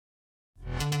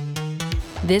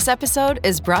This episode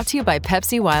is brought to you by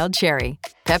Pepsi Wild Cherry.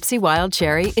 Pepsi Wild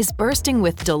Cherry is bursting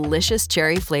with delicious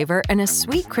cherry flavor and a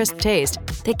sweet, crisp taste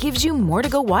that gives you more to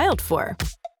go wild for.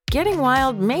 Getting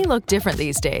wild may look different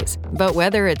these days, but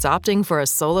whether it's opting for a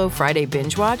solo Friday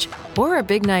binge watch or a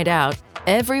big night out,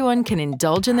 everyone can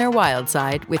indulge in their wild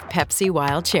side with Pepsi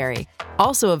Wild Cherry.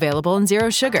 Also available in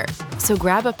Zero Sugar. So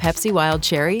grab a Pepsi Wild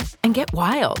Cherry and get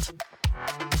wild.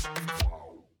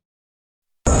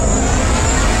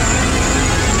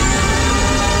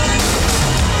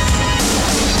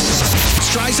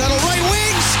 Draisaitl right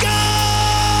wing scores!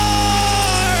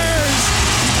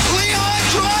 Leon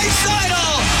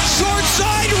Draisaitl, short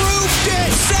side roofed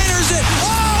it, centers it.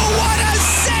 Oh, what a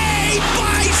save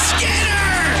by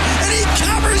Skinner! And he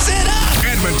covers it up.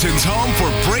 Edmonton's home for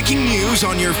breaking news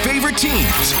on your favorite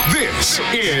teams. This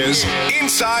is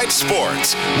Inside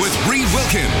Sports with Reed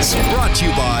Wilkins. Brought to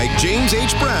you by James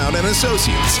H. Brown and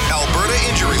Associates, Alberta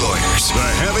Injury Lawyers,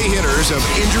 the heavy hitters of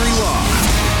injury law.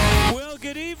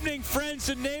 Good evening, friends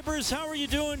and neighbors. How are you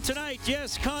doing tonight?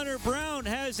 Yes, Connor Brown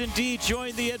has indeed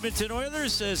joined the Edmonton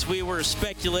Oilers, as we were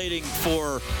speculating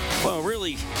for, well,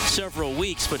 really several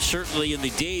weeks, but certainly in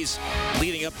the days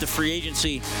leading up to free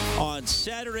agency on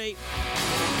Saturday.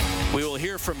 We will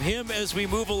hear from him as we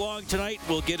move along tonight.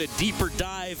 We'll get a deeper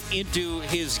dive into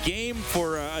his game.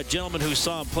 For a gentleman who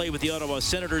saw him play with the Ottawa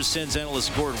Senators, Sens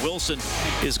analyst Gord Wilson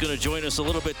is going to join us a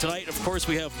little bit tonight. Of course,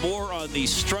 we have more on the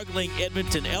struggling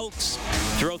Edmonton Elks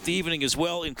throughout the evening as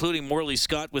well, including Morley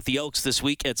Scott with the Elks this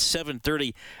week at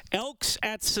 7:30. Elks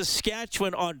at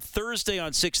Saskatchewan on Thursday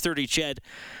on 6:30, Ched.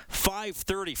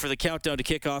 5:30 for the countdown to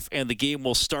kickoff, and the game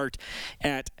will start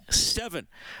at 7.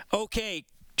 Okay,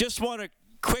 just want to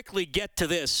quickly get to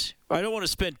this. I don't want to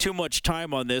spend too much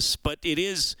time on this, but it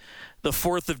is the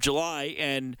 4th of July,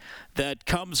 and that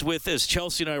comes with, as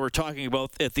Chelsea and I were talking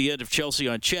about at the end of Chelsea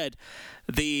on Ched,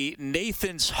 the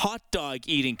Nathan's Hot Dog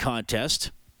Eating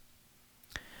Contest,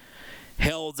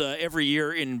 held every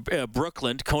year in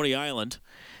Brooklyn, Coney Island.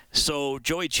 So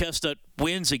Joey Chestnut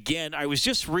wins again. I was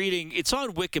just reading, it's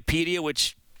on Wikipedia,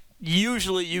 which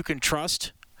usually you can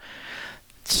trust.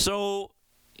 So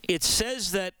it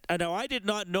says that, now I did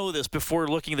not know this before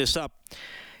looking this up.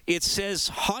 It says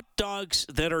hot dogs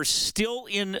that are still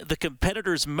in the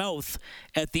competitor's mouth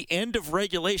at the end of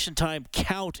regulation time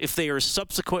count if they are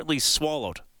subsequently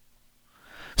swallowed.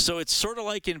 So it's sort of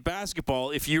like in basketball,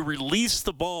 if you release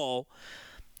the ball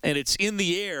and it's in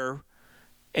the air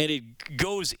and it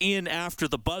goes in after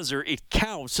the buzzer, it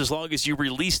counts as long as you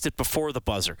released it before the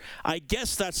buzzer. I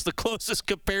guess that's the closest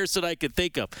comparison I could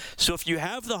think of. So if you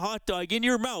have the hot dog in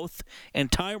your mouth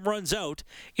and time runs out,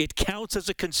 it counts as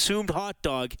a consumed hot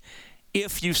dog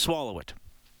if you swallow it.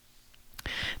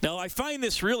 Now, I find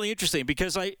this really interesting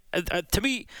because to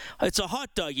me, it's a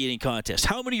hot dog eating contest.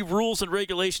 How many rules and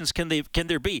regulations can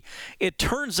there be? It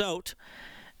turns out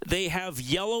they have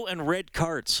yellow and red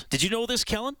cards. Did you know this,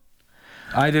 Kellen?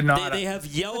 I did not. They have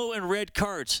yellow and red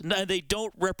cards, and they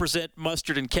don't represent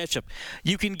mustard and ketchup.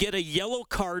 You can get a yellow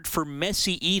card for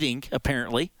messy eating,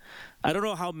 apparently. I don't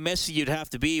know how messy you'd have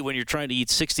to be when you're trying to eat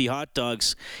 60 hot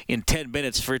dogs in 10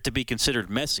 minutes for it to be considered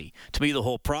messy. To me, the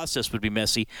whole process would be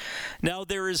messy. Now,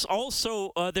 there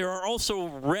are also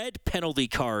red penalty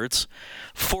cards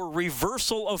for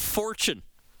reversal of fortune.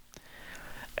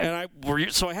 And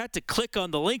so I had to click on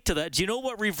the link to that. Do you know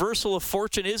what reversal of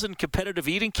fortune is in competitive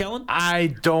eating, Kellen? I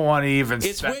don't want to even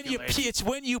speculate. speculate. It's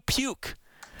when you puke.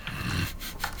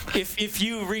 If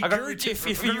you regurgitate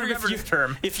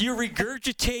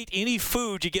any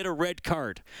food, you get a red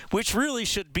card, which really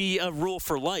should be a rule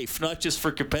for life, not just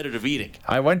for competitive eating.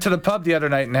 I went to the pub the other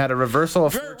night and had a reversal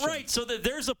of fortune. Right, so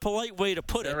there's a polite way to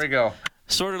put it. There we go.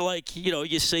 Sort of like,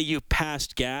 you say you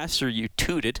passed gas or you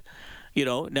tooted.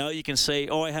 Now you can say,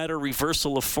 "Oh, I had a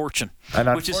reversal of fortune." An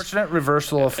unfortunate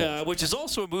reversal of fortune. Which is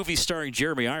also a movie starring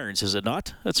Jeremy Irons, is it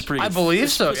not? That's pretty. I believe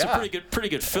so. It's a pretty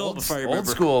good film, if I remember. Old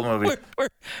school movie.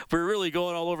 We're really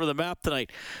going all over the map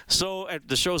tonight. So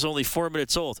the show's only 4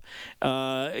 minutes old.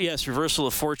 Yes, reversal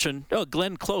of fortune. Oh,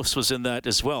 Glenn Close was in that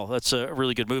as well. That's a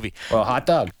really good movie. Well, hot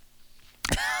dog.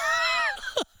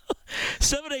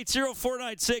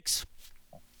 780-496.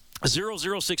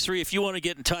 0063 if you want to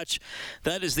get in touch.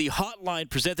 That is the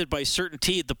hotline presented by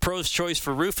CertainTeed, the pro's choice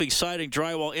for roofing, siding,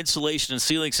 drywall, insulation, and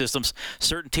ceiling systems.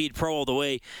 CertainTeed Pro all the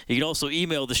way. You can also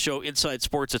email the show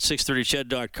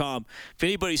insidesports@630ched.com. If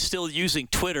anybody's still using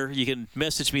Twitter, you can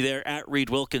message me there at Reed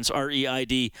Wilkins,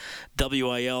 ReidWilkins.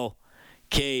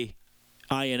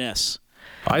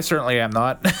 I certainly am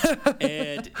not.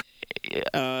 And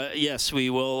yes,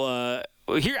 we will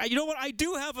here, you know what? I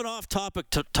do have an off-topic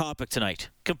topic tonight,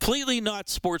 completely not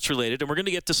sports-related, and we're going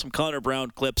to get to some Connor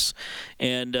Brown clips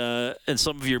and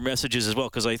some of your messages as well,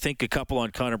 because I think a couple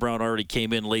on Connor Brown already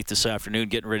came in late this afternoon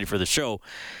getting ready for the show.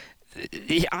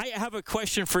 I have a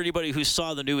question for anybody who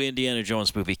saw the new Indiana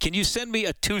Jones movie. Can you send me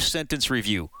a 2-sentence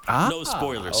review? No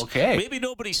spoilers. Okay. Maybe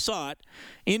nobody saw it.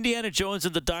 Indiana Jones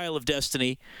and the Dial of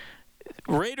Destiny,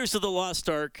 Raiders of the Lost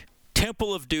Ark,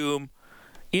 Temple of Doom,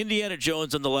 Indiana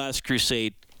Jones and the Last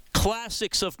Crusade,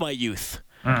 classics of my youth.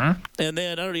 And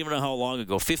then, I don't even know how long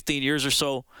ago, 15 years or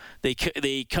so,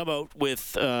 they come out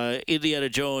with Indiana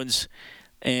Jones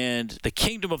and the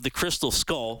Kingdom of the Crystal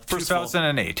Skull. First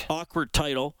 2008. of all, awkward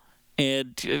title.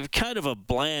 And kind of a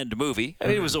bland movie. I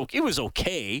mean, it was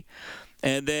okay.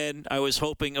 And then I was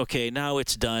hoping, okay, now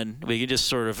it's done. We can just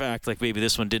sort of act like maybe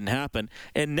this one didn't happen.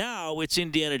 And now it's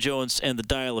Indiana Jones and the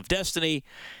Dial of Destiny.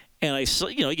 And I saw,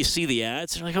 you see the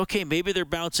ads, and you're like, okay, maybe they're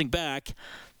bouncing back.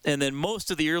 And then most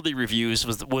of the early reviews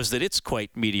was that it's quite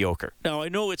mediocre. Now, I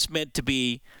know it's meant to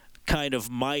be kind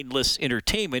of mindless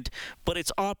entertainment, but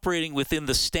it's operating within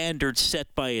the standards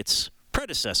set by its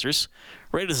predecessors.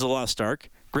 Raiders of the Lost Ark.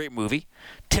 Great movie.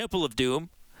 Temple of Doom.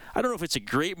 I don't know if it's a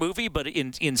great movie, but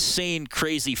insane,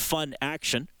 crazy, fun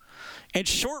action. And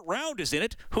Short Round is in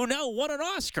it, who now won an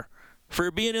Oscar for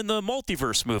being in the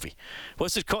multiverse movie.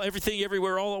 What's it called? Everything,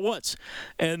 Everywhere, All at Once.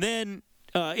 And then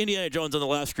Indiana Jones and the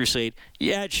Last Crusade.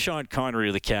 You add Sean Connery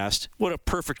to the cast. What a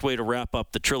perfect way to wrap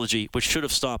up the trilogy, which should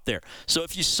have stopped there. So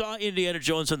if you saw Indiana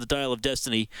Jones and the Dial of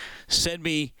Destiny, send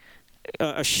me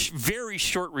a very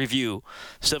short review,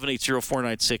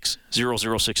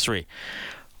 780-496-0063.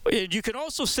 And you can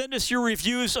also send us your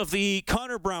reviews of the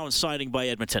Connor Brown signing by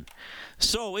Edmonton.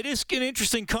 So it is an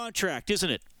interesting contract,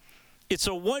 isn't it? It's a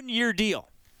 1-year deal.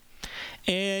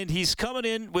 And he's coming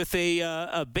in with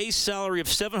a base salary of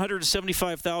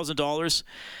 $775,000.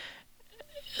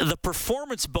 The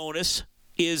performance bonus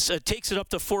takes it up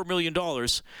to $4 million,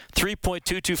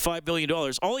 $3.225 million.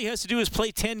 All he has to do is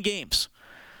play 10 games.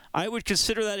 I would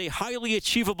consider that a highly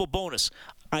achievable bonus.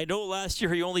 I know last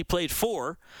year he only played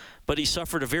 4, but he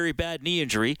suffered a very bad knee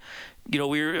injury.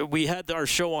 We had our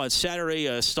show on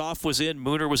Saturday. Stoff was in,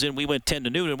 Mooner was in. We went 10 to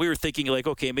noon, and we were thinking like,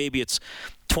 okay, maybe it's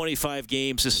 25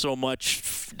 games is so much,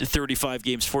 35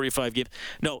 games, 45 games.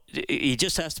 No, he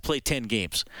just has to play 10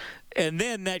 games. And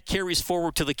then that carries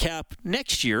forward to the cap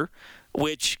next year,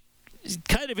 which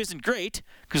kind of isn't great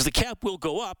because the cap will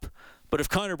go up. But if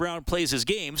Connor Brown plays his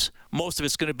games, most of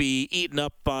it's going to be eaten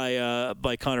up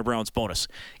by Connor Brown's bonus.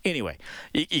 Anyway,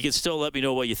 you can still let me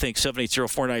know what you think,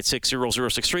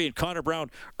 780-496-0063. And Connor Brown,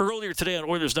 earlier today on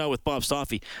Oilers Now with Bob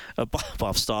Stauffer,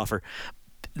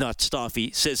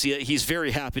 says he's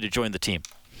very happy to join the team.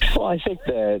 Well, I think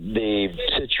the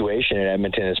situation in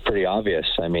Edmonton is pretty obvious.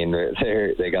 I mean,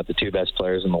 they got the 2 best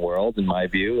players in the world, in my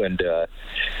view, and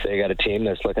they got a team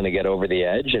that's looking to get over the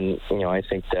edge. And I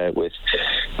think that with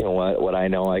what I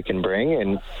know I can bring,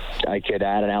 and I could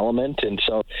add an element. And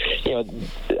so,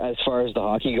 as far as the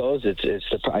hockey goes,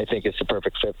 I think it's the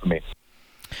perfect fit for me.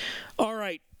 All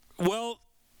right. Well,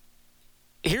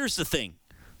 here's the thing.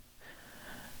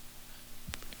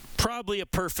 Probably a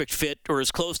perfect fit, or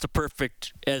as close to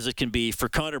perfect as it can be, for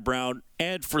Connor Brown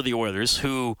and for the Oilers,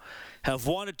 who have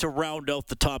wanted to round out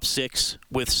the top 6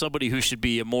 with somebody who should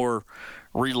be a more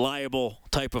reliable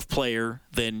type of player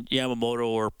than Yamamoto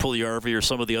or Puljujarvi or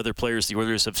some of the other players the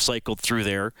Oilers have cycled through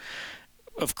there.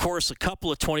 Of course, a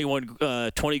couple of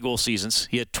 20-goal seasons.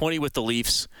 He had 20 with the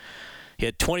Leafs. He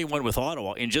had 21 with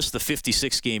Ottawa in just the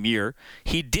 56-game year.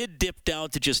 He did dip down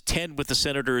to just 10 with the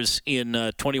Senators in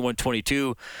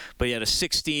 21-22, but he had a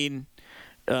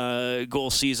 16-goal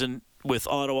season with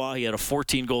Ottawa. He had a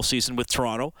 14-goal season with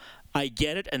Toronto. I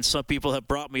get it, and some people have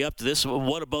brought me up to this.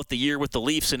 What about the year with the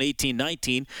Leafs in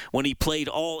 18-19 when he played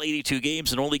all 82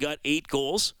 games and only got 8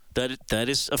 goals? That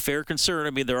is a fair concern.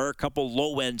 I mean, there are a couple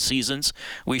low-end seasons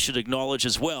we should acknowledge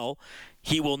as well.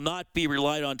 He will not be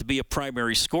relied on to be a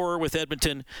primary scorer with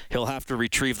Edmonton. He'll have to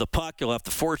retrieve the puck. He'll have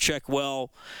to forecheck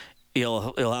well.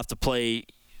 He'll have to play,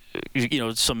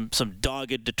 some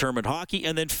dogged, determined hockey,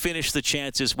 and then finish the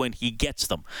chances when he gets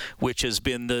them, which has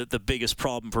been the biggest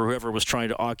problem for whoever was trying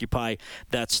to occupy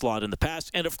that slot in the past.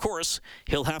 And, of course,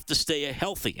 he'll have to stay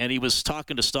healthy. And he was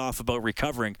talking to Stoff about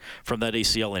recovering from that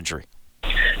ACL injury.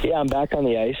 Yeah, I'm back on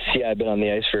the ice. Yeah, I've been on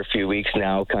the ice for a few weeks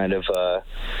now, kind of,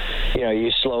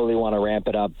 you slowly want to ramp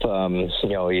it up.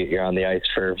 You're on the ice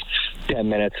for 10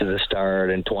 minutes at the start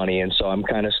and 20, and so I'm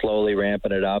kind of slowly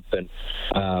ramping it up, and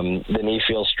the knee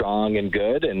feels strong and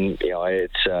good, and,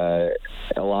 it's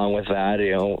along with that,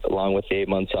 along with the 8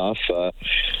 months off,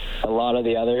 a lot of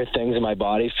the other things in my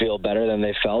body feel better than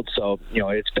they felt. So,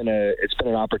 it's been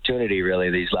an opportunity really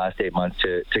these last 8 months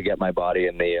to get my body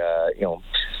in the,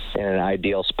 in an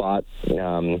ideal spot,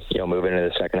 moving into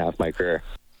the second half of my career.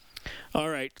 All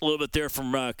right, a little bit there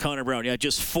from Connor Brown. Yeah,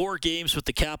 just 4 games with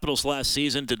the Capitals last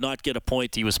season, did not get a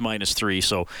point. He was -3,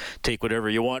 so take whatever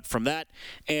you want from that.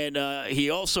 And he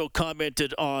also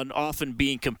commented on often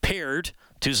being compared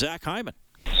to Zach Hyman.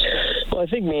 Well, I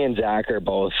think me and Zach are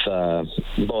both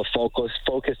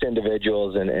focused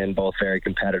individuals and both very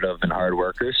competitive and hard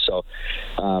workers. So,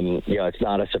 it's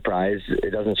not a surprise.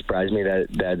 It doesn't surprise me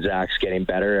that Zach's getting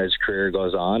better as career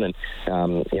goes on, and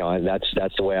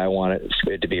that's the way I want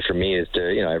it to be for me. Is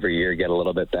to every year get a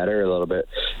little bit better, a little bit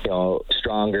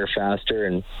stronger, faster,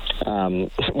 and I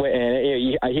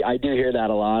do hear that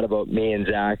a lot about me and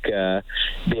Zach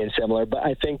being similar. But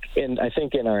I think in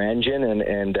our engine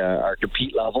and our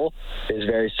compete level is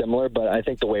very similar, but I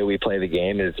think the way we play the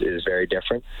game is very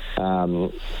different.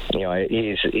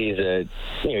 He's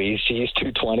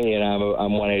 220 and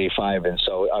I'm 185, and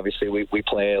so obviously we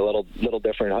play a little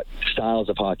different styles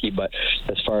of hockey. But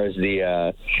as far as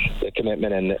the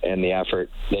commitment and the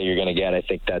effort that you're going to get, I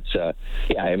think that's I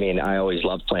always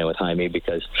loved playing with Jaime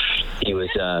because he was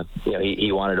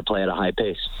he wanted to play at a high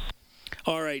pace.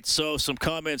 All right, so some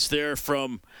comments there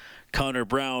from Connor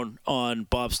Brown on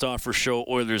Bob Stauffer's show,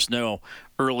 Oilers Now,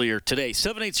 earlier today.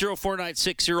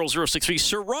 780-496-0063.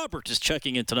 Sir Robert is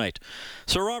checking in tonight.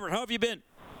 Sir Robert, how have you been?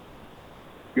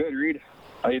 Good, Reed.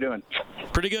 How you doing?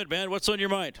 Pretty good, man. What's on your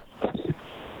mind?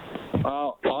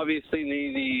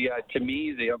 Obviously,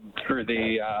 for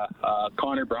the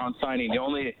Connor Brown signing, the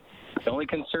only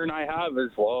concern I have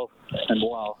is,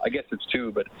 I guess it's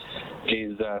 2, but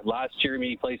is last year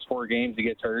he plays 4 games, he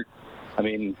gets hurt. I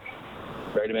mean,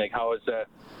 right? How is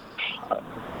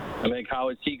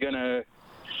he gonna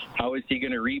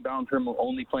rebound from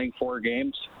only playing 4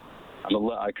 games?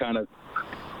 I kind of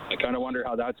wonder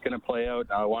how that's gonna play out.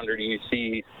 I wonder, do you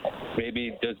see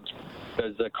maybe does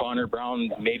Connor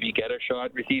Brown maybe get a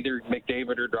shot with either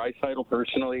McDavid or Draisaitl?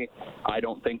 Personally, I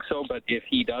don't think so. But if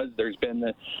he does, there's been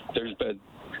that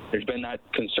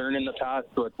concern in the past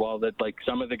that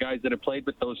some of the guys that have played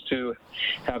with those two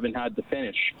haven't had the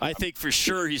finish. I think for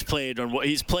sure he's playing on one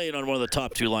of the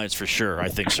top 2 lines for sure. I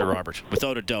think, Sir Robert,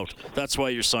 without a doubt. That's why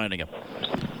you're signing him.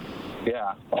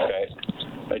 Yeah. Okay.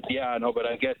 But but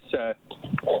I guess.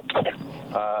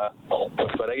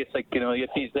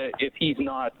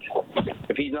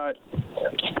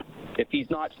 If he's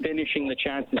not finishing the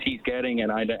chances he's getting,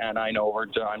 and I know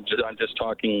I'm just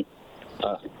talking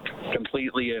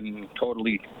completely and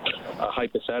totally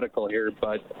hypothetical here,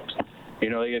 but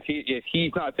if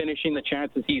he's not finishing the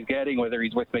chances he's getting, whether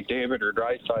he's with McDavid or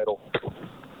Draisaitl,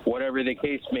 whatever the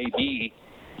case may be,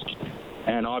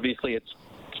 and obviously it's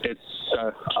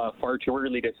far too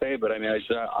early to say, but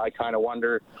I kind of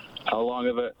wonder how long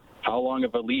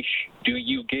of a leash do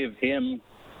you give him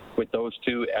with those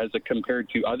two as compared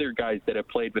to other guys that have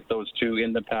played with those two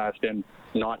in the past and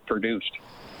not produced.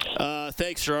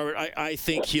 Thanks, Robert. I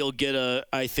think he'll get a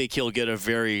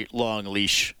very long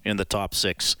leash in the top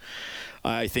 6.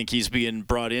 I think he's being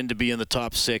brought in to be in the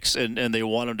top 6, and they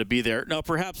want him to be there. Now,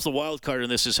 perhaps the wild card in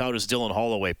this is, how does Dylan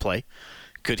Holloway play?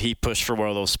 Could he push for one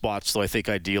of those spots? So I think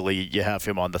ideally you have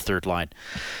him on the 3rd line.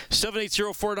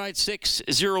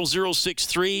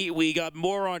 780-496-0063. We got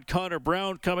more on Connor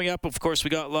Brown coming up. Of course,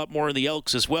 we got a lot more in the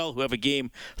Elks as well, who have a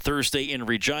game Thursday in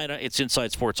Regina. It's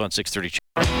Inside Sports on 630.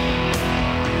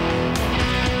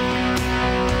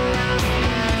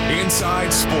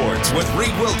 Inside Sports with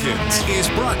Reed Wilkins is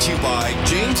brought to you by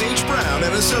James H. Brown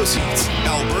and Associates,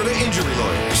 Alberta Injury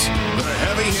Lawyers, the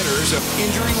heavy hitters of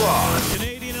injury law.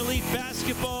 Canadian Elite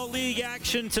Basketball League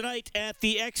action tonight at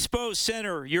the Expo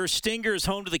Center. Your Stingers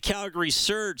home to the Calgary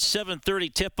Surge,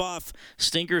 7:30 tip-off.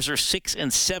 Stingers are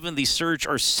 6-7. The Surge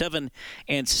are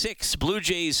 7-6. Blue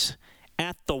Jays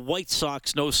at the White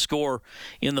Sox, no score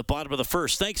in the bottom of the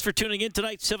first. Thanks for tuning in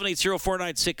tonight.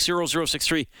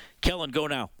 780-496-0063. Kellen, go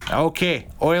now. Okay,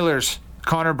 Oilers,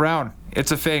 Connor Brown.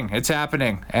 It's a thing. It's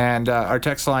happening. And our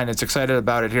text line is excited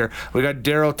about it here. We got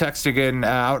Daryl texting in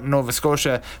out in Nova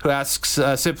Scotia, who asks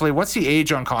simply, what's the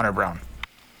age on Connor Brown?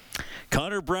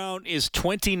 Connor Brown is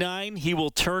 29. He will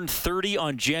turn 30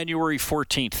 on January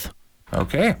 14th.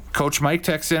 Okay. Coach Mike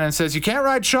texts in and says, you can't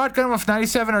ride shotgun with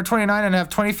 97 or 29 and have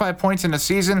 25 points in a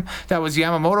season. That was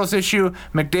Yamamoto's issue.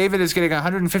 McDavid is getting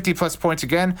 150-plus points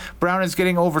again. Brown is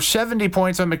getting over 70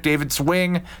 points on McDavid's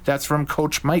wing. That's from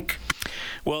Coach Mike.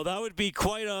 Well, that would be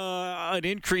quite an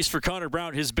increase for Connor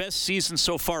Brown. His best season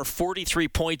so far, 43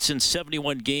 points in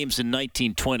 71 games in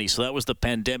 1920. So that was the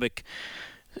pandemic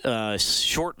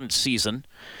shortened season,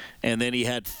 and then he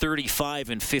had 35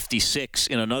 and 56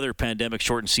 in another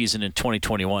pandemic-shortened season in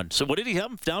 2021. So what did he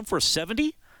have him down for,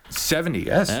 70? 70,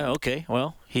 yes. Okay,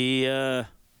 well, he...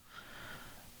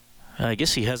 I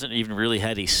guess he hasn't even really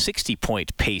had a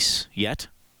 60-point pace yet.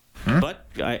 But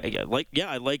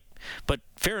but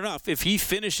fair enough. If he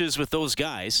finishes with those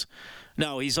guys,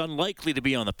 now he's unlikely to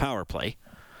be on the power play.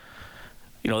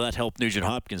 That helped Nugent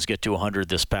Hopkins get to 100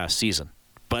 this past season.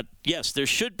 But yes, there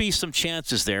should be some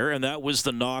chances there, and that was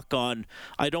the knock on,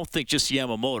 I don't think just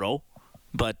Yamamoto,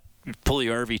 but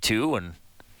Puljujarvi too, and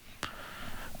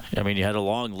you had a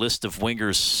long list of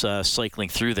wingers cycling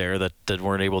through there that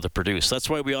weren't able to produce. That's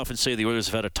why we often say the Oilers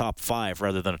have had a top 5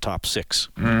 rather than a top 6.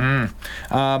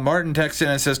 Martin texts in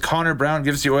and says Connor Brown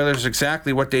gives the Oilers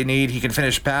exactly what they need. He can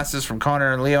finish passes from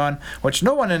Connor and Leon, which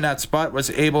no one in that spot was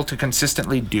able to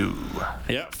consistently do.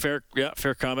 Fair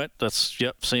comment. That's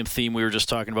same theme we were just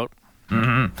talking about.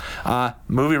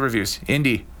 Movie reviews.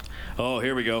 Indy. Oh,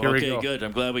 here we go. Okay, good.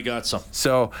 I'm glad we got some.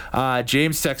 So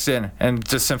James texts in and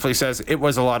just simply says, it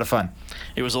was a lot of fun.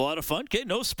 It was a lot of fun. Okay,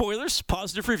 no spoilers.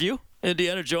 Positive review.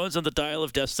 Indiana Jones on the Dial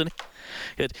of Destiny.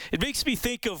 It makes me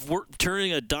think of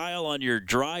turning a dial on your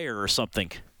dryer or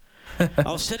something.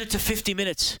 I'll set it to 50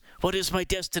 minutes. What is my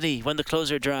destiny when the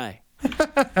clothes are dry?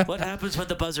 What happens when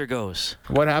the buzzer goes?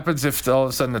 What happens if all of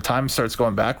a sudden the time starts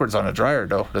going backwards on a dryer,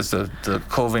 though? Does the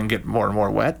clothing get more and more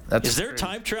wet? Is there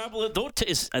time travel?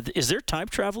 Is there time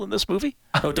travel in this movie?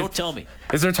 Oh, don't tell me.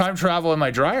 Is there time travel in my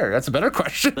dryer? That's a better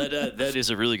question. That is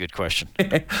a really good question.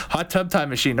 Hot tub time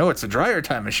machine. No, it's a dryer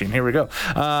time machine. Here we go.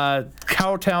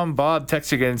 Cowtown Bob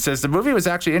texts again and says, the movie was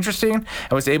actually interesting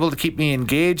and was able to keep me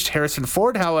engaged. Harrison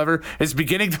Ford, however, is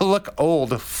beginning to look old.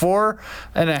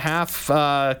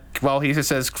 4.5... he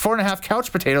says 4.5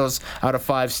 couch potatoes out of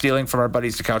 5, stealing from our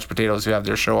buddies the Couch Potatoes who have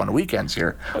their show on the weekends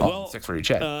here. Well, 6 for each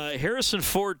head. Harrison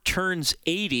Ford turns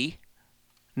 80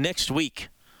 next week.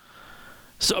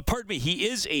 So, pardon me, he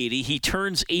is 80. He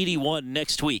turns 81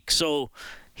 next week. So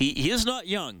he is not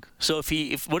young. So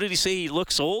if what did he say? He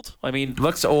looks old.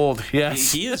 Looks old.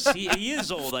 Yes. He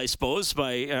is old, I suppose.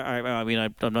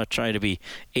 I'm not trying to be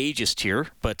ageist here,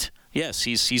 but yes,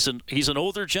 he's an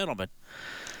older gentleman.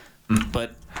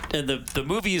 But and the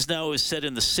movie is set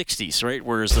in the 60s, right?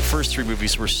 Whereas the first 3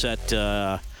 movies were set,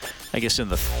 I guess, in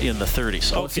the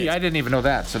 30s. Oh, see, I didn't even know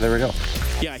that. So there we go.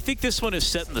 Yeah, I think this one is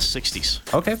set in the 60s.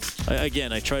 Okay.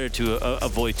 I try to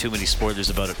avoid too many spoilers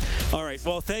about it. All right.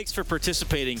 Well, thanks for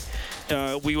participating.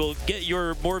 We will get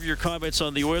more of your comments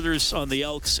on the Oilers, on the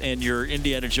Elks, and your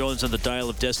Indiana Jones on the Dial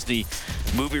of Destiny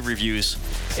movie reviews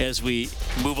as we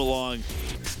move along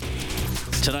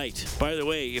tonight. By the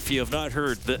way, if you have not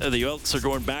heard, the Elks are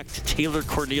going back to Taylor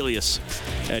Cornelius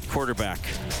at quarterback.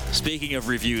 Speaking of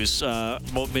reviews,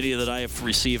 many that I have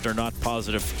received are not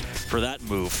positive for that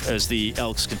move as the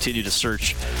Elks continue to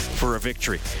search for a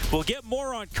victory. We'll get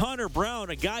more on Connor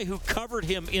Brown, a guy who covered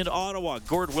him in Ottawa.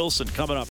 Gord Wilson coming up.